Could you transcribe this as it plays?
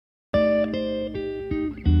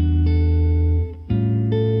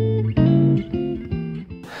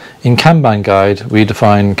In Kanban guide, we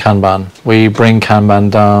define Kanban. We bring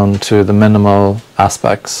Kanban down to the minimal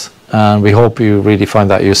aspects, and we hope you really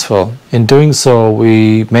find that useful. In doing so,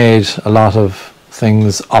 we made a lot of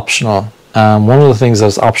things optional. One of the things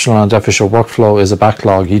that's optional on a definition of workflow is a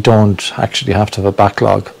backlog. You don't actually have to have a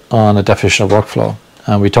backlog on a definition of workflow.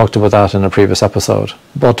 And we talked about that in a previous episode.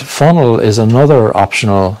 But funnel is another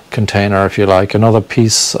optional container, if you like, another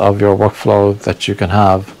piece of your workflow that you can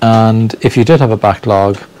have. And if you did have a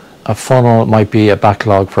backlog, a funnel might be a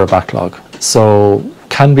backlog for a backlog. So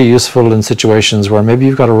can be useful in situations where maybe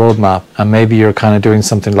you've got a roadmap and maybe you're kind of doing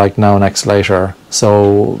something like now, next, later.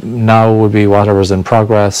 So now would be whatever's in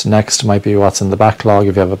progress, next might be what's in the backlog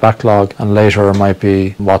if you have a backlog, and later might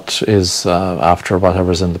be what is after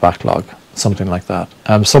whatever's in the backlog. Something like that.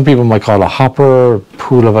 Some people might call it a hopper,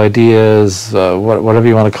 pool of ideas, whatever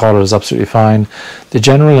you want to call it is absolutely fine. The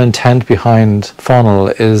general intent behind funnel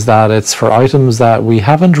is that it's for items that we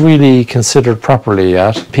haven't really considered properly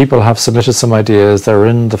yet. People have submitted some ideas, they're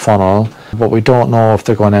in the funnel, but we don't know if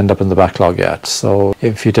they're going to end up in the backlog yet. So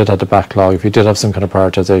if you did have the backlog, if you did have some kind of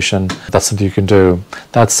prioritization, that's something you can do.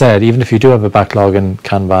 That said, even if you do have a backlog in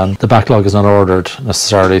Kanban, the backlog is not ordered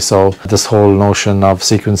necessarily. So this whole notion of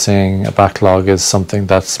sequencing a backlog is something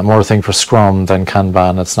that's more a thing for Scrum than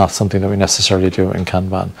Kanban. It's not something that we necessarily do in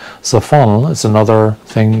Kanban. So funnel is another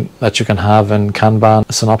thing that you can have in Kanban.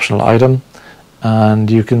 It's an optional item, and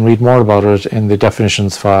you can read more about it in the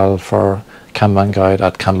definitions file for Kanban guide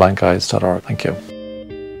at kanbanguides.org. Thank you.